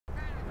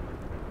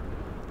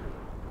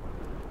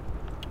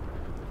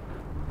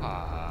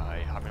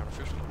Hej, har vi noget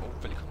Fyrstful,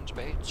 og velkommen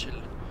tilbage til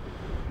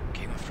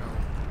Game of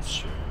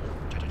Thrones.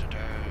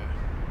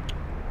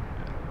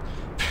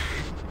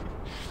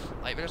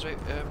 Nej, vel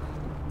tilbage.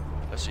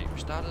 Lad os se, vi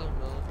startede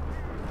med...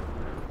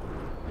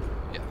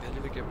 Ja, vi har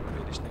lige været igennem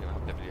med listen af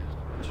ham, der bliver...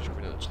 Så skal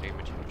vi ned og træne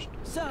med de lysten.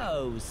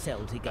 So,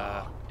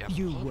 Celtigar,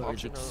 you were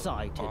as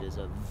excited as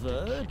a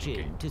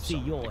virgin to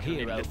see your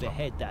hero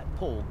behead that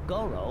poor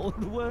Gorold,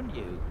 weren't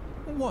you?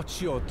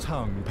 Watch your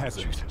tongue,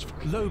 peasant.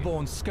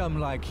 Low-born scum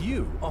like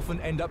you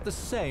often end up the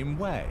same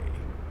way.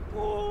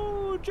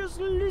 Oh, just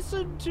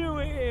listen to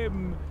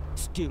him.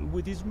 Still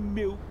with his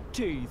milk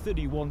teeth that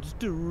he wants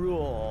to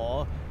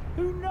roar.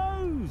 Who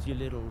knows, you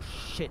little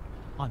shit?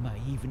 I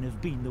may even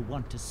have been the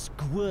one to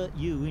squirt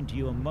you into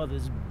your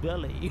mother's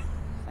belly.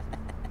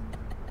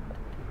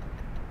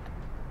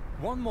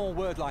 One more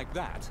word like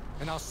that,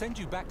 and I'll send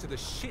you back to the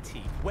shit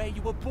heap where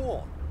you were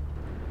born.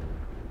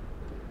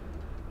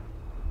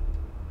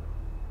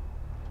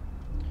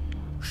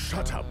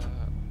 Shut up.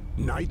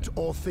 Knight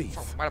or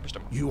thief,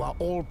 you are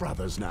all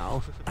brothers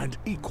now, and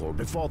equal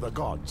before the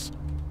gods.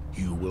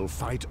 You will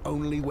fight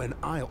only when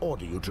I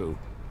order you to.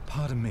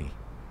 Pardon me.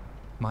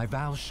 My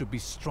vows should be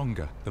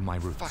stronger than my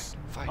roots.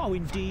 Oh,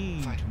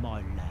 indeed,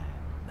 my lamb.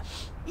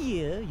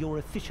 Here, you're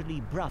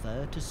officially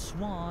brother to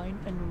swine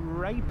and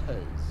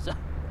rapers.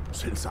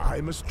 Since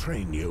I must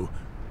train you,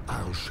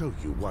 I'll show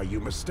you why you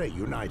must stay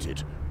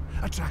united.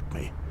 Attack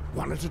me,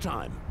 one at a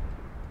time.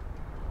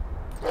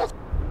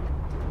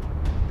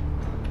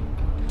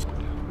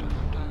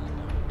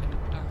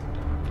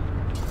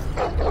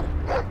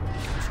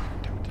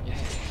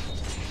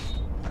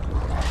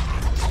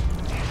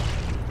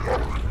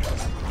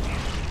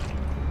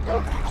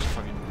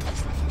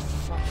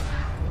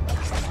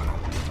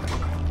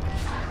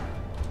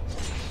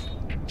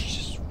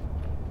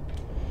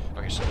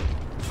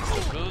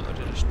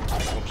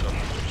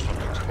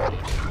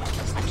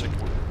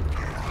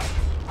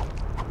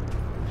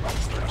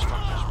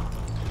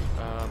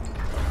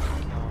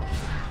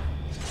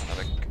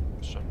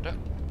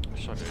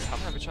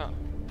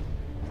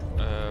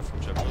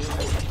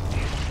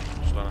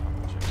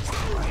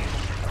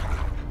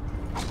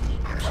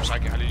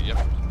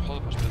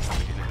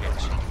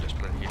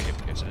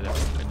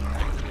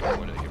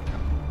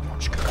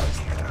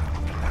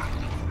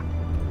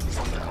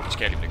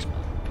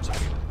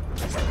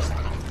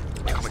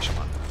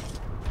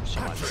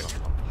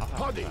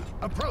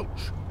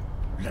 Approach!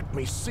 Let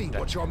me see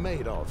what you're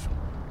made of.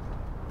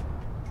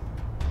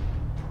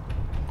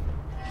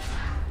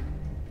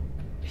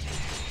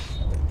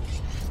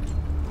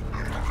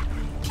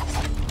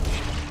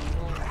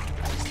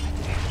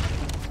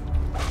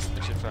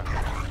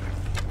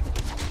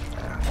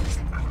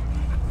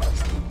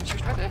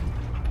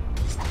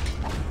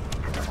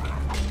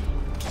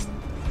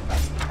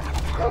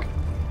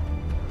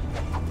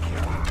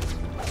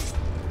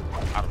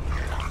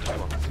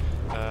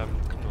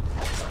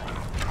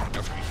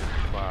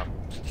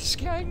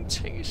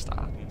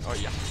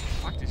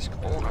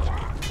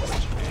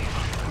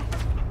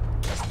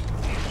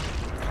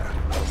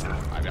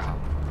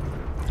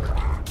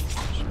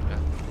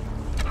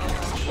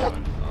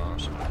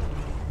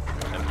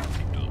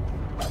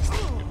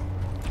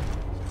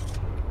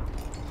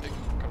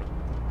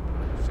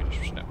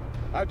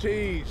 At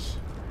ease.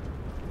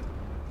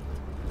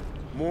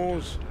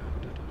 Moors,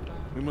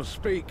 we must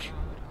speak.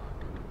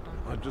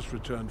 I've just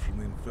returned from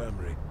the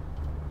infirmary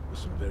with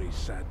some very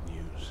sad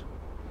news.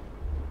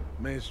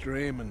 Maester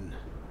Aemon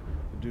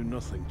could do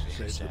nothing to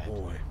save the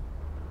boy.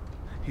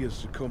 He has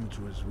succumbed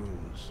to his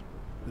wounds.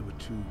 They were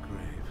too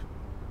grave.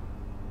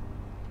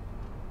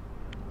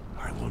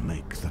 I will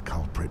make the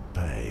culprit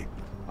pay.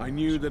 I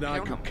knew that I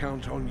could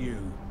count on you.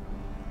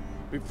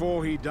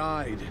 Before he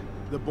died,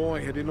 the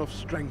boy had enough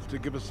strength to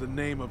give us the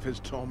name of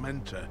his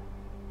tormentor.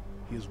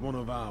 He is one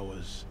of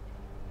ours.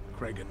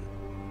 Cregan.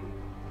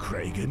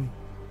 Cregan?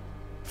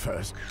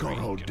 First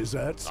Gorold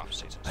deserts,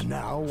 and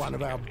now one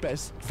of our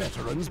best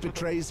veterans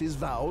betrays his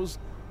vows?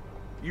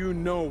 You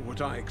know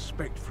what I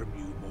expect from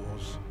you,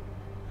 Moors.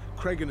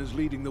 Cregan is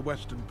leading the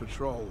Western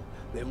Patrol.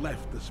 They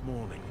left this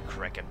morning.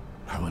 Cregan.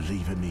 I will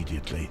leave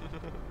immediately.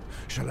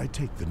 Shall I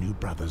take the new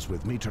brothers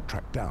with me to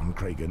track down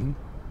Cregan?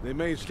 They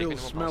may still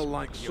smell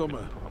like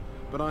summer,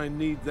 but I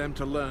need them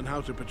to learn how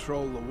to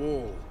patrol the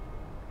wall.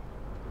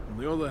 On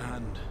the other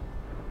hand,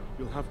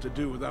 you'll have to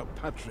do without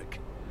Patrick.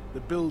 The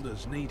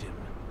builders need him.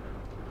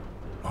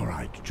 All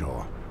right,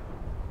 Jaw.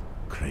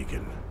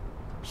 Cregan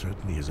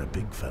certainly is a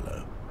big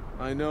fellow.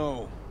 I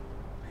know.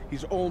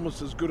 He's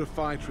almost as good a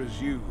fighter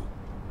as you.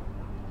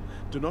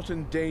 Do not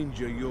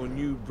endanger your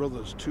new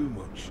brothers too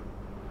much.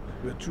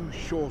 We're too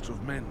short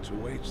of men to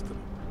waste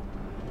them.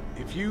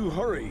 If you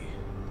hurry,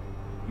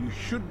 you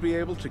should be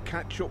able to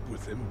catch up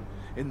with him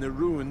in the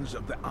ruins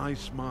of the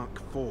Icemark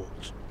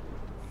Fort.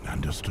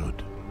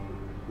 Understood.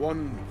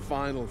 One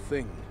final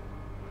thing.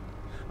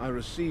 I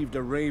received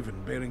a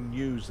raven bearing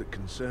news that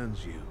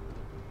concerns you.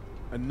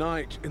 A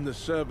knight in the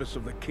service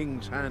of the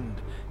King's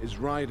Hand is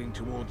riding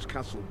towards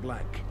Castle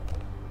Black.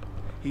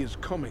 He is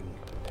coming,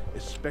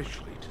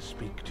 especially to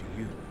speak to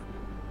you.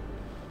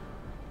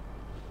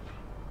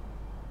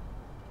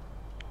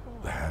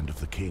 The hand of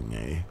the king,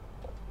 eh?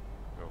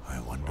 I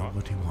wonder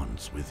what he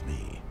wants with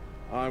me.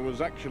 I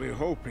was actually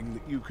hoping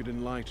that you could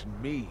enlighten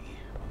me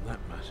on that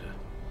matter.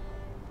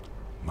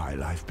 My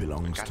life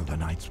belongs to the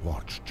Night's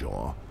Watch,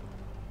 Jaw.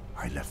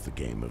 I left the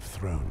Game of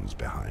Thrones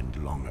behind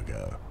long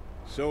ago.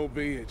 So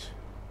be it.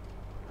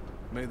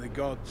 May the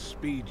gods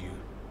speed you.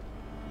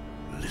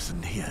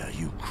 Listen here,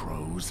 you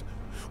crows.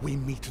 We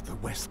meet at the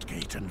West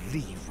Gate and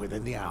leave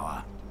within the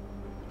hour.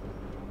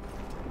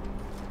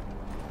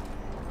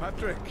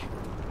 Patrick,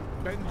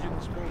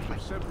 Benjen spoke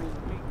of several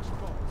weak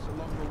spots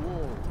along the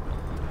wall.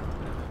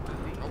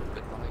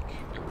 Den var ikke.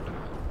 Jo, der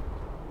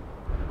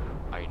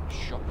er en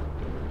shop.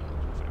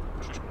 For det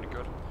var tysk, man ikke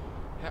gør det.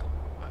 Her,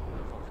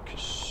 hvor vi kan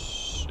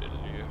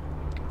sælge...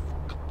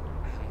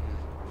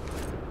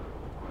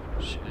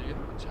 Sælge,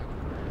 tak.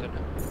 Den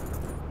her.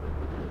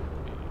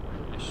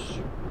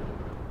 Yes.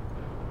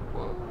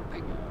 Wow,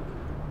 penge.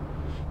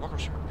 Hvor kan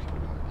du se, hvor penge du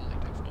har? Jeg ved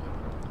ikke, det er for noget.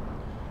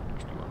 Det er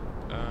sgu bare.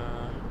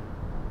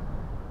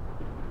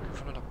 Kan vi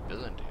få noget, der er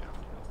bedre end det her?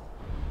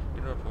 Det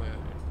er noget på her. En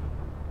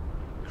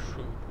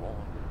crude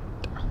worn.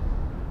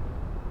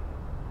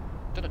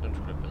 Den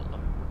skulle være bedre.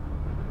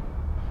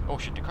 Oh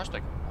shit, det koster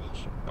ikke.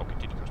 Okay,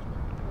 det koster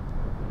meget.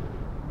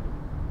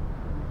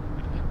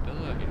 Er den her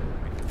bedre end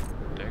min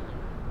dækker?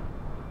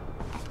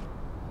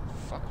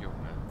 Fuck jo,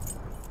 man.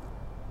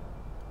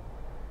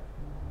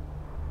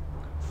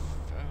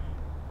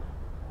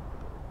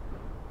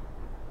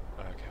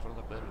 Kan jeg få noget,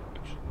 der er bedre end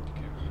økse? Det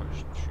kan jeg højst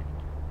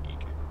sandsynligt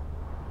ikke.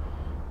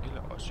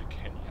 Eller også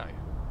kan jeg.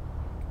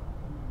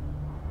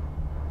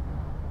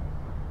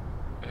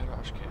 Eller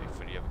også kan jeg ikke,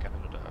 fordi jeg vil gerne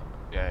have noget, der...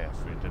 Ja,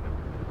 fordi den er...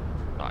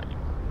 Nej, lige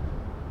meget.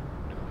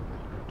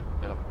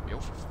 Eller... Jo,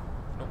 for...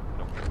 No.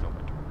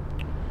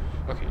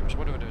 Okay, så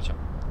må det være det, vi tager.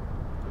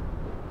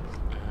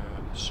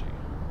 Lad os se.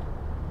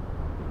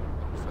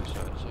 Hvorfor så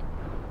er det så?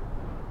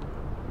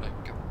 Nej,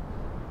 kom.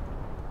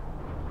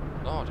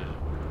 Nå, det er det.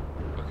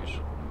 Okay,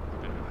 så...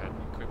 Den vil have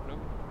den equip nu.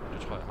 Det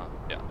tror jeg har.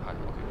 Ja, det har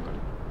jeg. Okay, godt.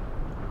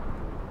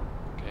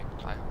 Kan jeg ikke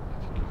dreje ham? Jeg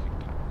kan ikke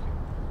dreje. Okay.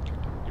 Klik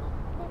der. Jo.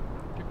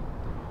 Det er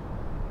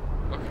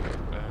godt. Okay.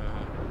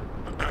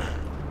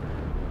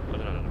 Og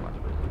den er bare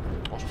det.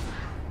 Awesome.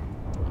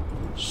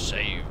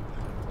 Save.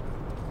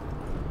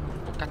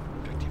 Oh god,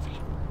 det er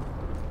vildt.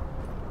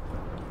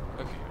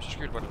 Okay, så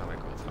skal vi bare den her vej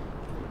gået frem.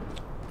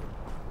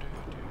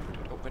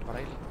 Men var der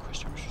egentlig en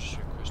quest? Jeg synes, jeg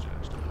søger quest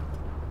eller sådan noget.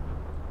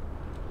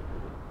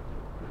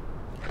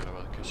 Eller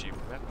hvad? Kan jeg sige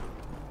hvad?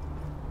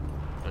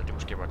 Eller det er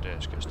måske bare det,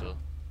 jeg skal afsted.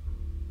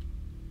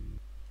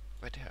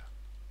 Hvad er det her?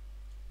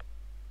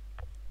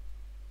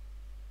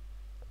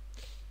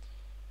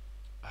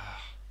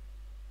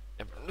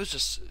 Jeg er nødt til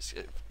at...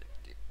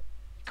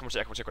 Jeg kommer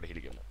til at gå det hele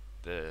igennem.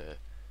 Det...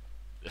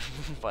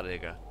 bare det, jeg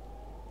gør.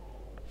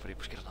 Fordi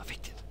måske er der noget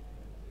vigtigt.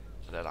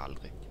 Så det er der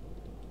aldrig.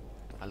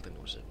 Aldrig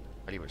nogensinde.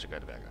 Alligevel så gør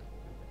jeg det hver gang.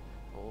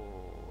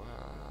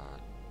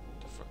 What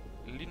the fuck?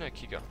 Lige når jeg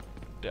kigger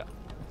der,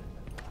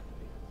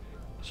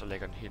 så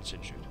lægger den helt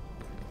sindssygt.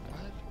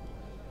 What?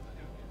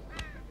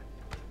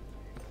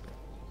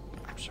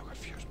 I'm so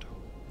confused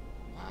though.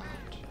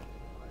 What?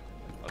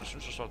 Og der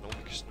synes jeg så, at nogen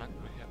vi kan snakke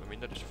med her,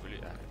 medmindre det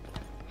selvfølgelig er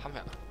ham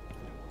her.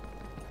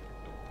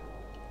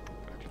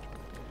 Mærkeligt.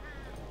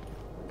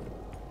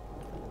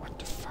 What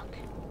the fuck?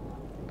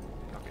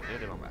 Okay,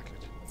 det var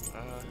mærkeligt.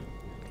 Hvad er det?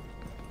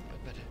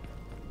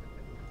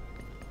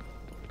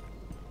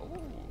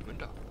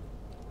 Mønter.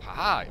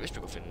 Haha, jeg vidste, vi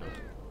kunne finde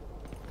noget.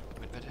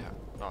 Men hvad er det her?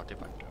 Nå, det er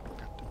bare en dør.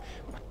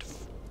 What the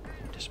f...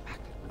 Det er så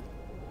mærkeligt.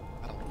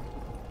 Hvad er der?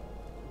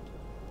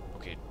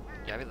 Okay,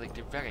 jeg ved ikke,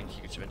 det er hver gang jeg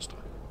kigger til venstre.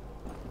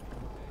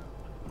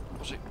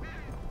 Prøv at se.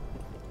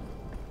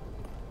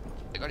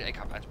 Det er godt, jeg ikke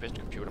har verdens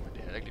bedste computer, men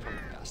det er ikke ligefrem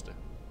den værste.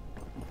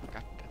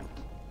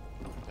 Goddammit.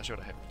 Jeg søger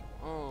derhen.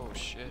 Oh,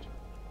 shit.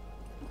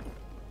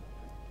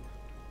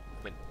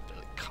 Men,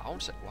 kraven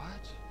sagde...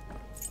 What?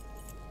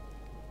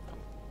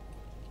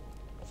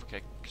 Kan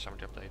jeg ikke samle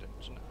det op der i den?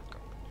 Sådan der.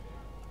 Kom.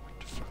 What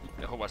the fuck?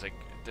 Jeg håber altså ikke...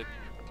 Jeg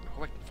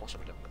håber ikke, den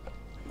fortsætter med den.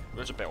 Jeg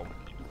vil så bag over med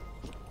den lige nu.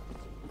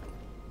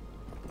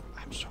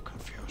 I'm so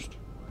confused.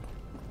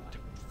 Det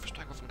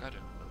forstår jeg ikke, hvorfor den gør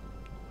det.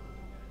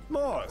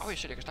 Morse!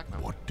 Shit, jeg kan snakke med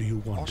ham. What do you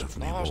want of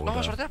me,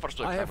 Walder? Så er det derfor, du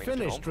stod I have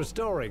finished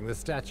restoring the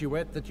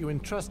statuette that you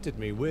entrusted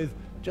me with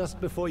just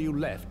before you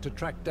left to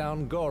track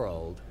down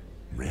Gorold.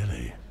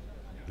 Really?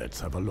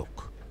 Let's have a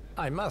look.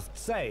 I must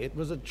say it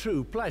was a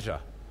true pleasure.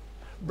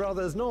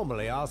 Brothers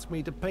normally ask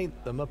me to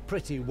paint them a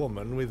pretty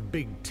woman with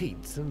big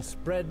teats and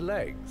spread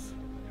legs.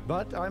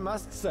 But I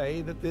must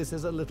say that this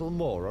is a little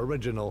more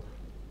original.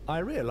 I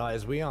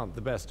realize we aren't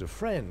the best of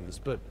friends,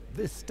 but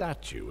this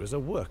statue is a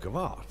work of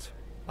art.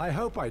 I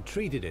hope I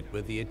treated it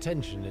with the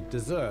attention it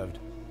deserved.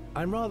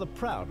 I'm rather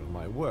proud of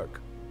my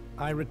work.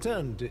 I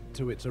returned it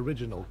to its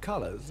original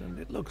colors, and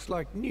it looks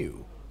like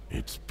new.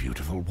 It's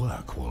beautiful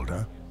work,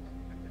 Walder.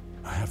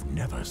 I have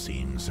never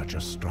seen such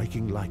a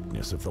striking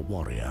likeness of the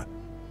warrior.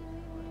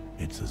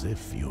 It's as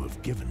if you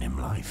have given him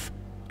life.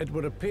 It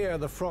would appear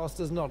the frost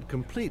has not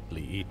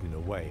completely eaten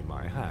away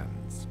my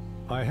hands.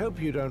 I hope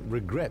you don't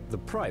regret the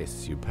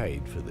price you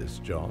paid for this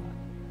job.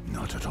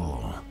 Not at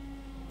all.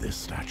 This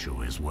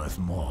statue is worth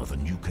more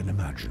than you can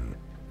imagine.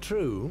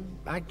 True.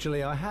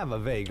 Actually, I have a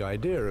vague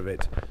idea of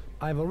it.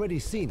 I've already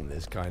seen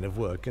this kind of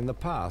work in the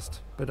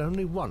past, but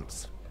only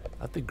once,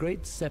 at the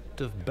great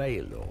sept of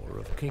Baelor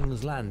of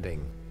King's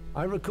Landing.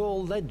 I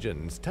recall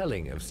legends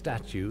telling of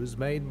statues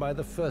made by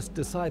the first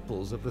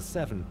disciples of the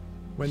Seven,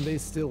 when they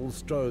still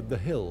strode the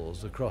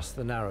hills across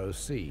the narrow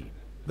sea.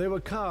 They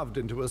were carved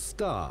into a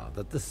star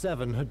that the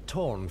Seven had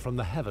torn from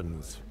the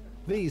heavens.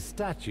 These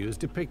statues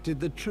depicted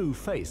the true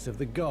face of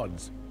the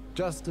gods,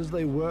 just as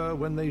they were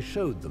when they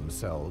showed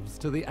themselves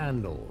to the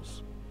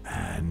Andals.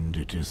 And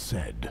it is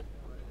said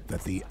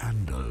that the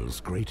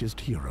Andals'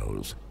 greatest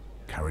heroes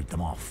carried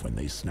them off when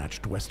they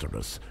snatched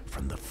Westeros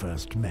from the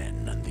first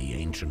men and the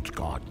ancient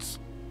gods.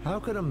 How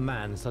could a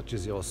man such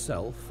as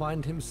yourself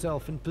find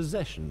himself in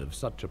possession of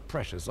such a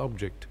precious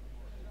object?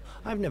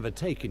 I've never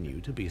taken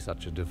you to be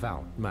such a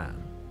devout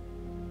man.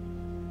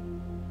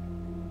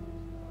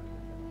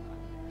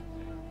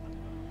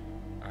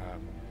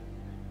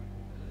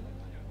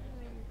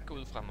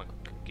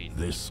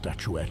 This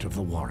statuette of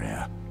the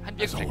warrior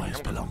has always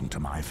belonged to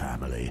my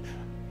family,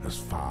 as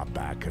far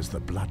back as the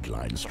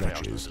bloodline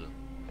stretches.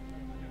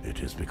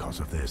 It is because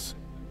of this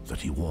that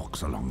he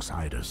walks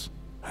alongside us.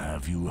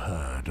 Have you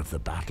heard of the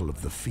Battle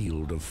of the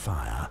Field of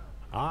Fire?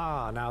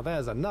 Ah, now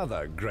there's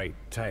another great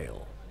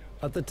tale.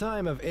 At the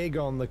time of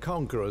Aegon the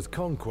Conqueror's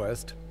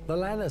conquest, the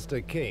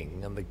Lannister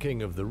king and the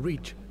King of the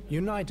Reach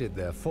united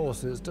their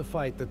forces to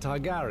fight the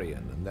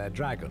Targaryen and their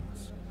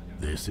dragons.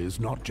 This is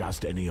not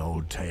just any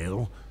old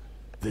tale.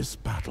 This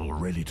battle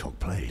really took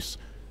place,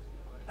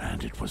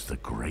 and it was the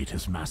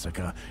greatest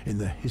massacre in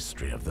the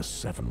history of the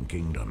Seven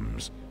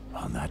Kingdoms.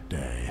 On that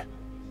day,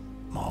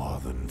 more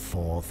than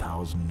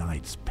 4,000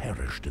 knights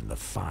perished in the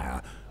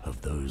fire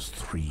of those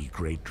three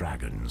great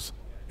dragons.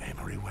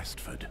 Amory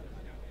Westford,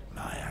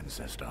 my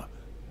ancestor,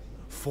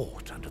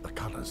 fought under the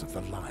colors of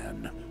the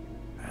lion,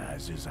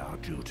 as is our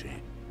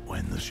duty.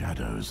 When the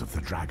shadows of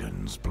the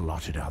dragons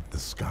blotted out the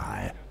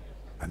sky,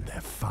 and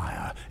their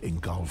fire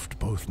engulfed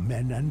both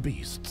men and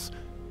beasts,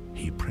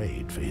 he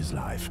prayed for his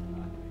life,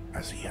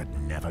 as he had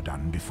never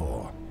done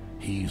before.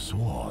 He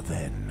swore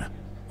then,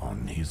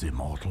 on his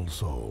immortal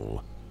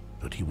soul,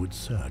 that he would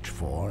search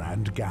for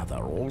and gather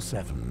all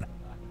seven,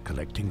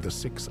 collecting the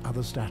 6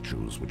 other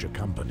statues which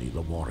accompany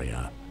the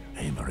warrior.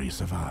 Amory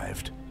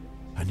survived,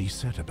 and he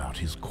set about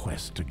his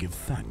quest to give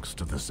thanks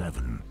to the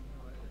Seven.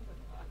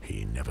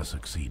 He never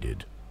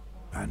succeeded,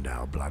 and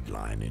our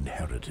bloodline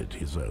inherited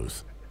his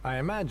oath. I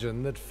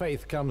imagine that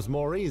faith comes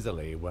more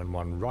easily when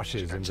one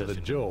rushes into the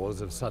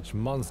jaws of such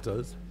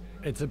monsters.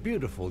 It's a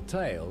beautiful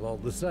tale all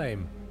the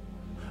same.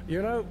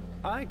 You know,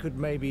 I could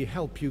maybe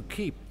help you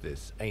keep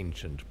this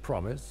ancient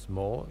promise,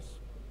 Mors.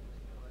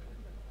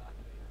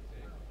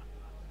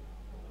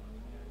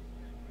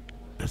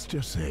 Let's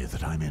just say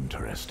that I'm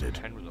interested.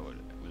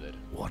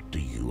 What do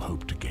you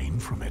hope to gain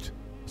from it?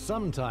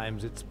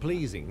 Sometimes it's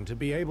pleasing to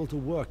be able to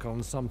work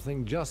on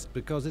something just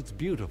because it's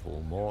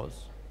beautiful,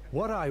 Mors.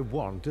 What I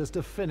want is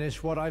to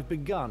finish what I've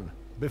begun,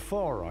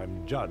 before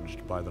I'm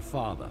judged by the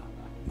Father.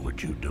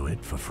 Would you do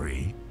it for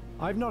free?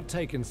 I've not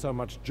taken so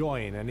much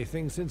joy in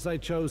anything since I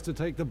chose to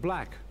take the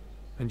black,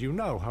 and you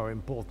know how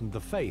important the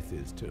faith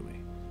is to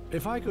me.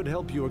 If I could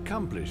help you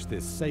accomplish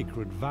this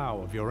sacred vow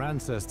of your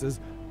ancestors,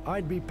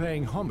 I'd be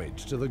paying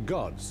homage to the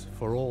gods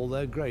for all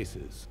their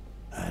graces.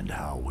 And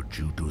how would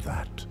you do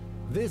that?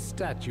 This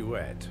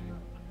statuette,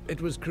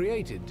 it was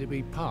created to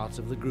be part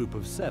of the group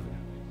of 7.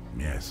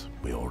 Yes,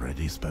 we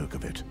already spoke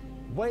of it.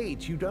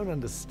 Wait, you don't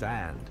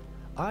understand.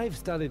 I've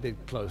studied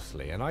it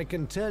closely, and I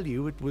can tell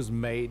you it was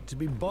made to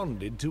be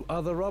bonded to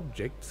other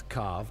objects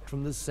carved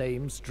from the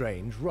same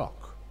strange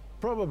rock.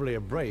 Probably a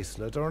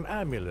bracelet or an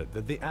amulet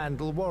that the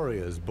Andal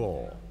warriors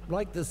bore,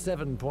 like the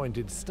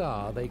 7-pointed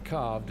star they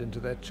carved into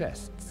their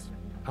chests.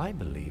 I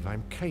believe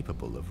I'm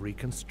capable of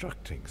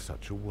reconstructing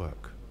such a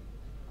work.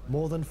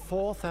 More than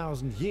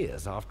 4,000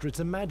 years after its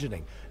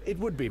imagining, it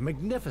would be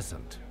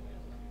magnificent.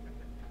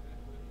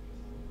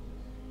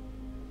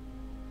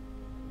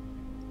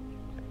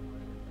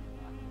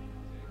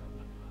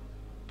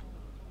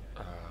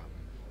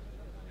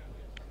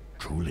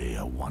 Truly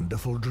a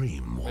wonderful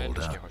dream,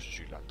 Walder.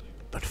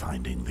 But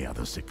finding the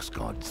other 6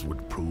 gods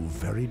would prove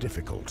very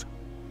difficult.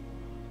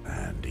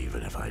 And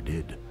even if I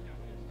did,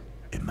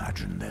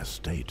 imagine their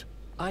state.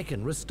 I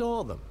can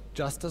restore them,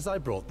 just as I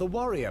brought the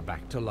warrior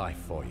back to life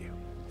for you.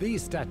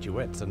 These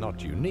statuettes are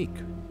not unique,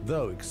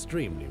 though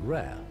extremely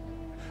rare.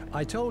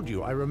 I told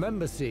you I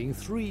remember seeing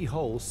 3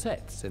 whole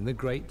sets in the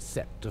great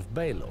sept of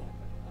Baelor.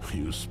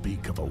 You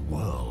speak of a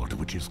world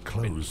which is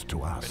closed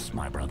to us,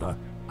 my brother.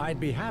 I'd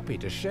be happy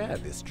to share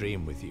this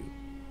dream with you.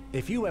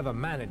 If you ever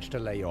manage to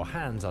lay your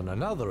hands on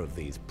another of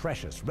these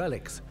precious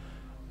relics,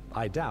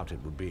 I doubt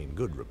it would be in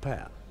good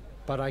repair.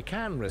 But I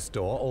can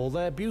restore all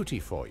their beauty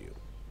for you.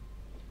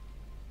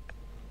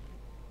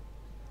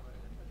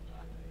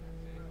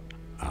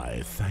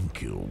 I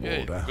thank you,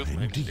 Walder,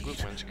 indeed.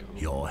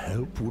 Your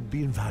help would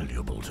be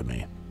invaluable to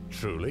me.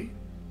 Truly?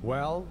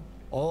 Well,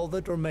 All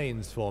that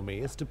remains for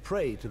me is to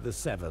pray to the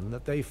Seven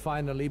that they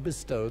finally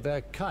bestow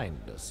their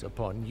kindness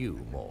upon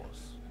you,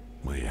 Morse.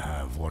 We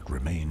have what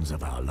remains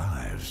of our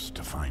lives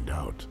to find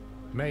out.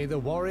 May the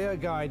warrior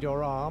guide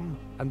your arm,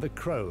 and the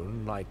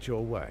crone light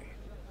your way.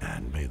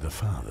 And may the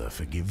Father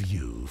forgive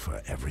you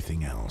for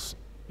everything else.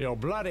 You're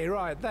bloody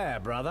right there,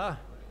 brother.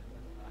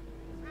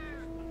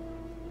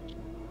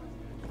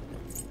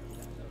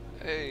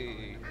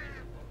 Hey.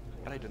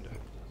 Hvad er den der?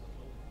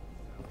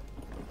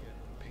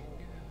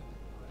 Penge.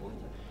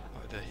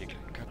 Det er helt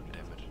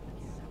goddammit.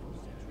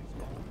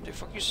 Det er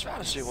fucking svært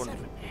at se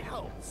rundt.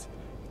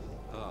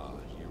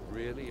 You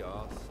really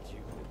are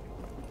stupid.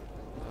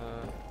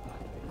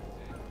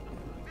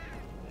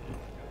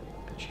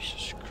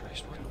 Jesus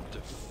Christ, what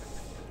the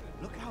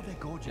Look how they're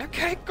gorgeous. Jeg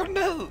kan ikke gå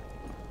ned!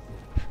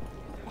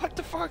 What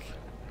the fuck?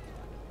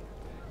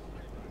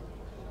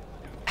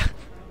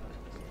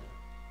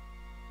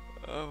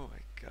 Oh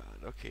my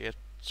god, okay, jeg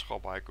tror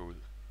bare jeg går ud.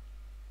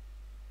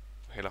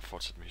 Hellere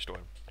fortsætte med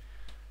historien.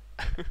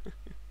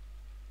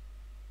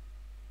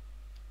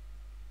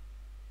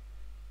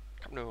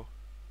 Kom nu.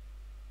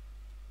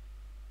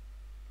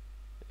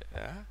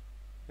 Ja.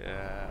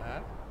 Ja.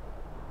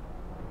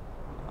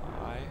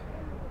 Nej.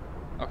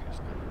 Okay,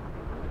 sådan.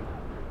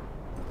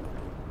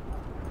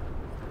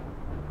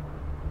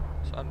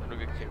 Sådan, nu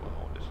kan kameraet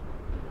ordentligt.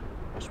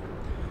 Helvede.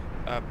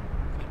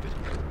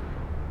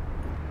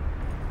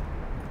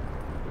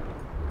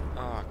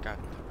 Oh,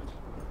 goddammit.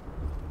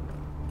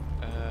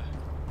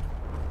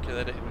 Ked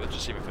af det. Jeg er nødt til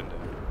at se, hvad fanden det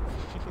er.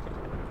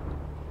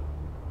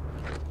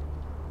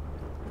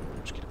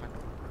 Måske der bare en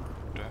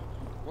dør.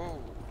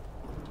 Wow.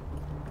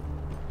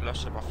 Eller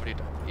også er det bare fordi,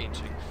 der er én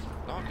ting.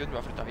 Nå, jeg ved det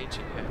bare fordi, der er én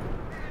ting her.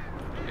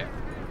 Ja,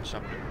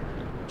 samme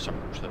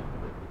hus her.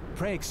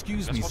 Pray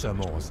excuse me, Sir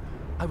Morse.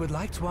 I would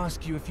like to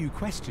ask you a few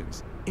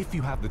questions, if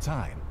you have the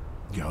time.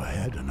 Go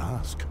ahead and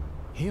ask.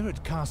 Here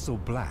at Castle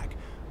Black,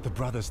 the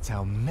brothers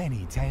tell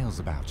many tales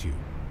about you.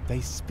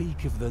 They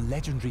speak of the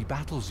legendary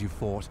battles you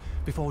fought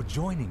before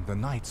joining the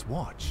Night's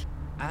Watch,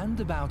 and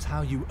about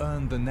how you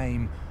earned the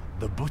name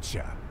the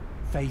Butcher,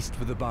 faced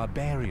with the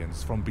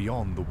barbarians from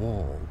beyond the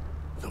wall.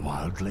 The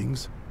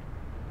wildlings?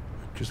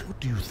 Just what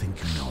do you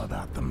think you know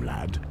about them,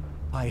 lad?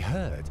 I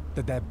heard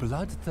that they're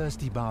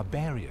bloodthirsty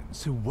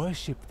barbarians who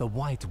worship the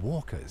White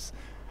Walkers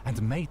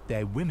and mate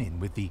their women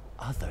with the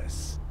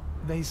others.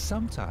 They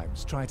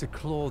sometimes try to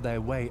claw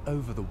their way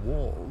over the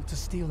wall to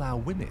steal our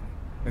women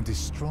and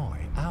destroy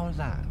our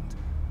land,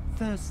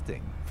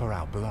 thirsting for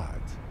our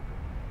blood.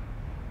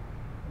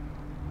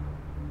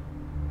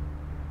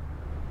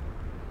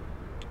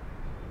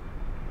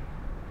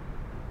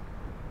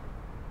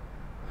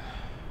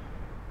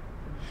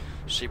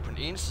 Se, på den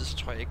ene side, så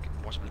tror jeg ikke,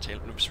 at Morse vil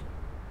tale nu.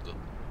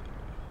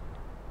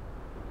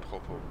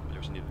 Prøv på at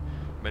leve sådan i det.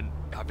 Men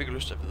jeg har virkelig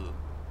lyst til at vide,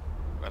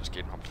 hvad der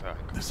skete med ham før.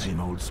 The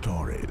same old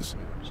stories.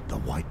 The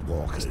White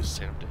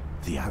Walkers.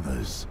 The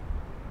others.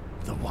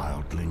 The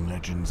wildling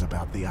legends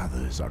about the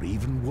others are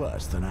even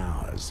worse than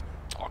ours.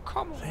 Oh,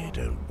 come on.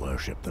 They don't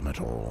worship them at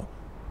all.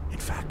 In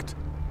fact,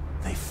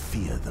 they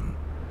fear them.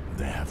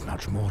 They have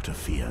much more to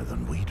fear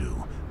than we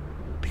do,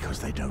 because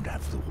they don't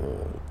have the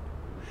wall.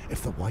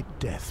 If the White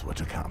Death were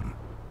to come,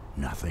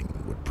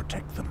 nothing would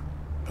protect them.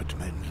 But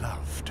men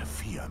love to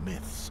fear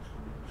myths.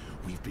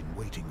 We've been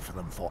waiting for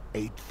them for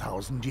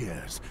 8,000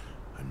 years,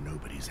 and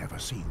nobody's ever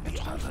seen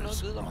the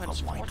others or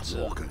the White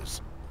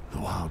Walkers. The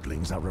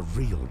wildlings are a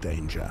real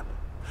danger.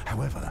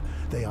 However,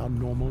 they are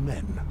normal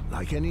men,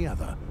 like any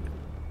other,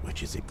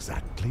 which is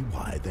exactly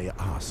why they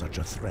are such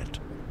a threat.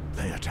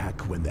 They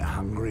attack when they're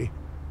hungry,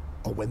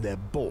 or when their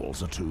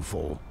balls are too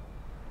full.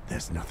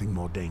 There's nothing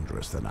more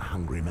dangerous than a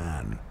hungry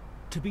man.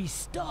 To be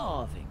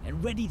starving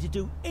and ready to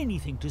do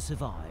anything to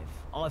survive.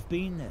 I've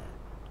been there.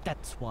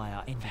 That's why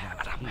I ended here.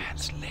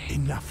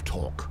 Enough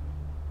talk.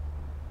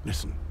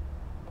 Listen,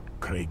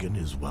 Kragan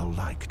is well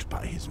liked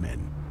by his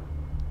men.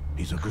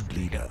 He's a good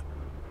leader.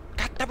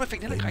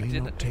 They may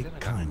not take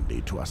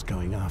kindly to us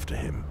going after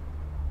him.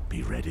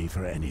 Be ready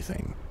for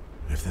anything.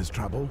 If there's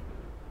trouble,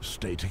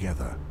 stay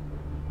together.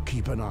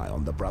 Keep an eye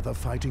on the brother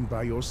fighting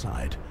by your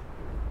side,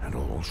 and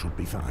all should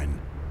be fine.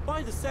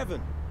 By the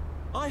Seven,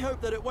 I hope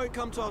that it won't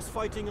come to us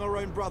fighting our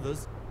own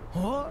brothers.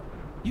 What?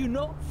 You're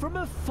not from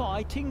a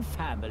fighting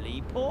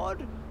family,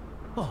 Pod?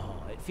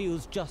 Oh, it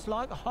feels just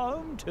like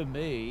home to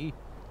me.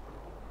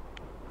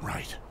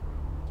 Right.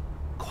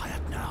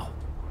 Quiet now.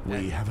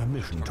 We have a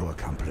mission to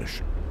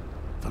accomplish.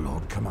 The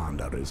Lord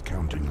Commander is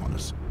counting on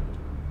us.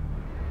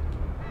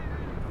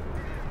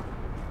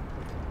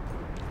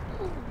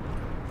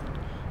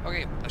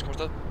 Okay, lad os komme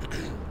afsted.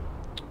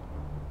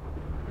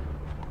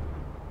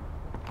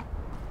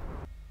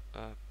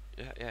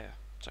 Ja,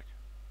 tak.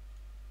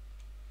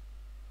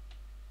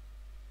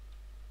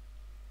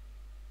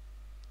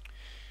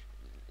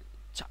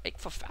 Det tager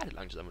ikke forfærdeligt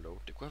lang tid at love.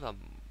 Det kunne have været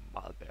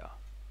meget værre.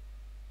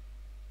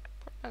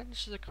 På den anden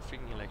side af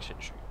grafikken heller ikke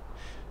sindssyg.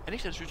 Er det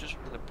ikke sindssygt, at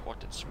den der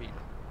port, den smiler?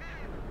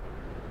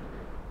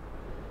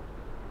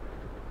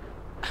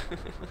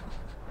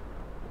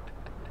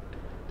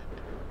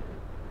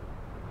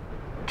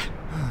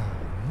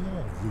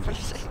 More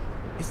ruins.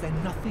 Is there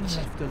nothing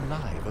left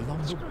alive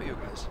along the Screw you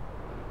guys.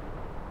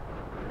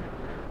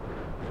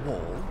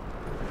 wall?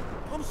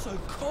 I'm so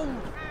cold.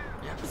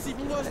 Yeah, It's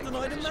even worse than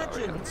I'd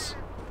imagined.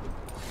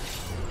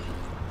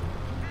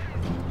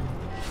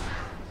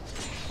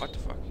 What the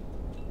fuck?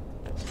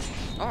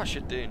 Oh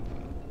shit, det er en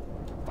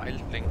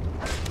vejlning.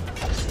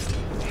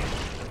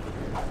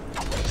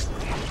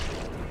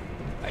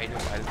 Ej, det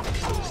er vejlning.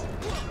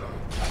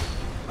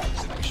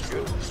 Det er ikke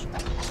styrt.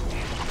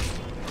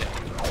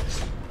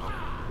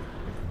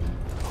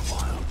 A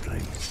wild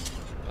place.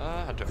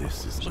 Han dør.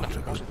 This is Sådan not a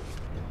er good det.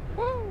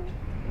 Woo!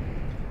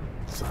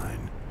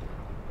 sign.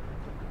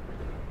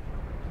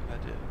 Hvad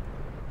er det?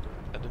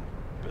 Er den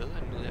bedre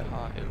end noget, jeg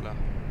har, eller?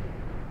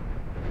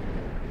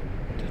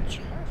 Det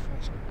tror jeg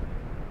faktisk.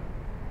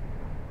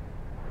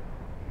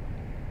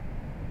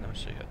 Lad os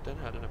se her. Den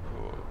her, den er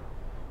på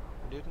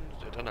 19.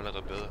 Den er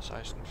allerede bedre.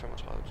 16,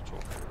 35 til 2.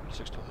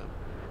 36.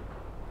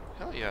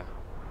 Hell yeah.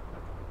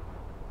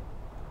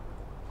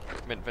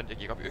 Men vent, jeg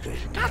gik op i øksen.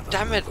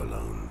 Goddammit!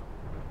 Alone.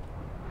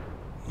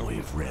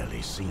 We've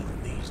rarely seen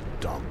these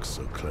dogs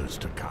so close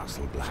to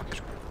Castle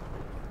Black.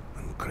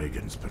 And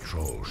Kragan's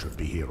patrol should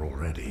be here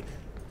already.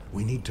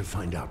 We need to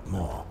find out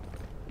more.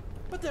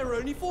 But there are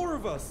only 4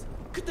 of us.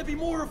 Could there be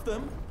more of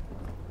them?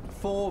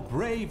 4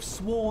 brave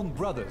sworn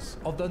brothers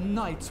of the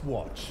Night's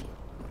Watch.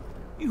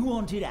 You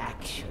wanted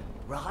action,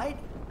 right?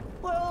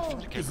 Well,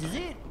 this is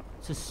it.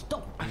 So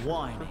stop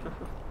whining.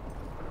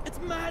 It's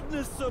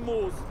madness, Sir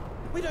Mors.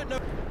 We don't know.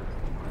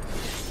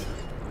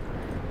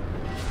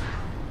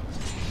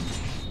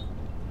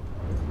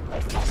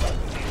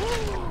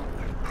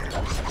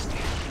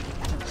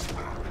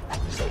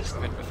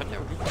 Men hvad fanden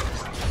laver du?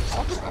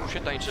 Oh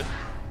shit, der er en til.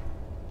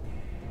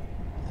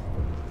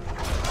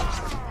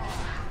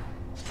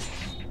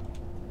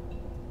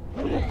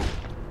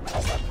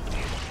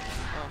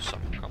 Så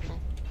kom på.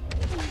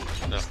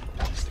 Ja, det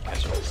kan jeg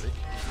selvfølgelig ikke.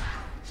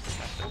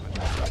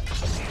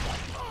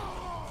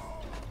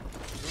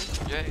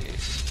 Yay.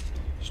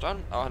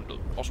 Stun. Han er død.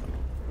 Awesome.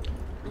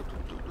 Loot.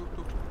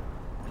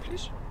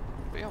 Please.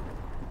 Bed ham.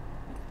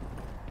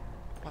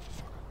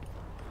 Motherfucker.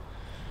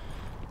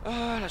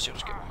 Lad os se, hvad der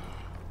sker.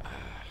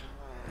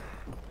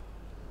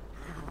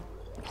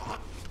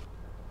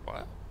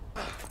 What?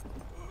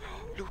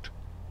 Loot.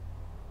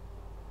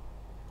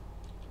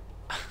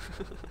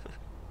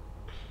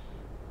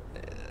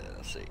 Lad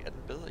os se, er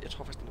den bedre? Jeg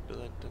tror faktisk, den er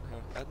bedre end den her.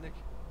 Er den ikke?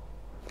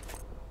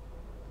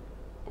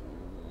 Oh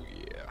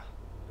yeah.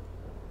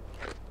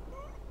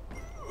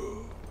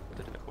 Det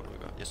er den der grund, vi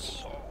gør.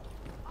 Yes.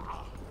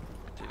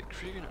 Det er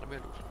Kragan, eller mere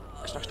loot.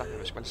 Jeg skal nok snakke med,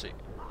 jeg skal bare se.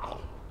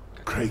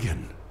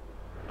 Kragan,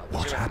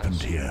 what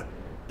happened here?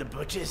 The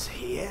butcher's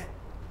here?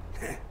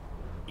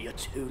 You're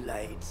too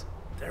late.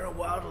 There are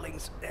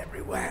wildlings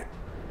everywhere.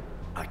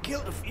 I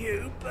killed a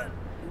few, but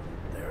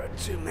there are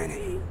too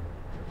many.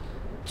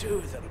 2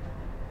 of them.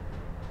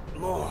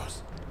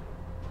 Moors.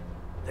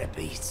 They're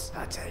beasts,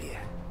 I tell you.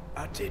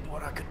 I did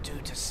what I could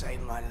do to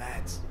save my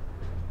lads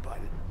by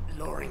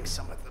luring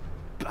some of the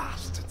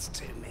bastards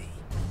to me.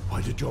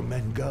 Why did your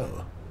men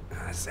go?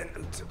 I sent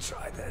them to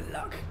try their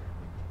luck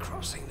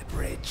crossing the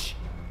bridge.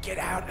 Get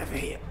out of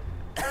here.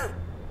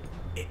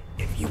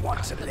 If you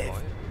want to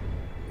live.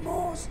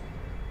 Moors.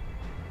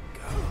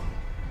 Go.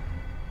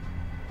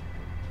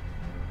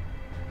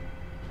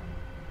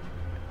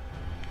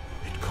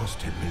 It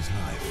cost him his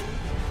life.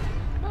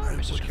 I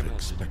would have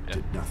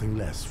expected nothing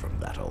less from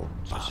that old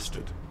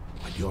bastard.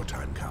 When your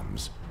time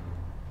comes,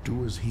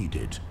 do as he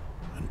did,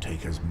 and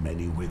take as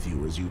many with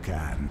you as you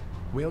can.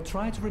 We'll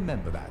try to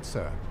remember that,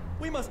 sir.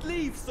 We must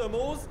leave, Sir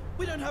Mors.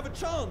 We don't have a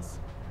chance.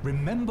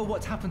 Remember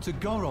what happened to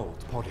Gorold,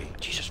 Poddy.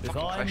 Jesus If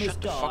fucking I Christ, must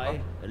shut the fuck up.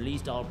 die, at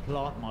least I'll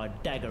plant my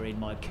dagger in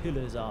my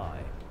killer's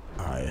eye.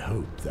 I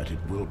hope that it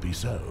will be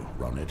so,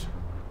 Ronnet.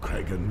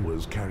 Kragan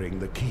was carrying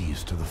the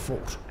keys to the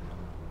fort.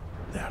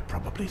 They're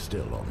probably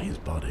still on his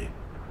body.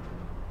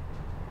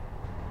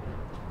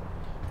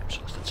 Så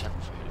lad os da tage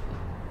den for helvede.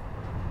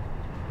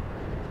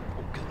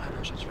 Gud, han er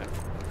også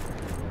svært.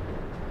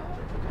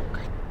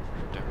 Okay,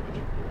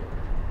 dammit.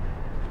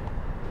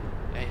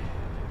 Ja.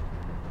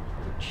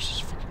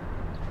 Jesus fucking.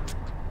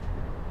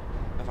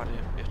 Hvad var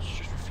det, jeg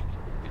synes vi fik?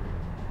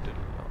 Det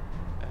eller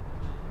andet.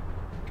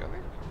 Gør vi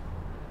ikke?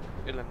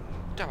 Eller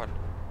der var den.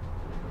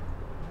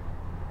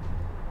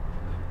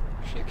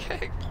 Jeg kan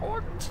ikke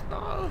bruge den til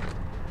noget.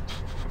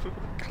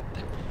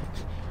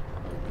 Goddammit.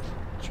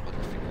 Jeg tror,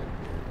 den fik jeg.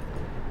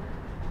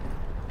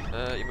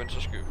 Jamen,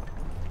 så skal vi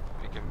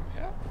igennem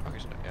her. Okay,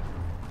 sådan der, ja.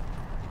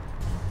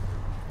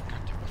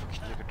 Goddammit, hvorfor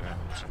knirker døren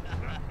altså?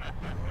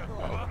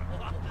 Wow.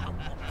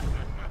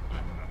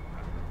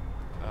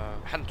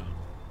 Han døde.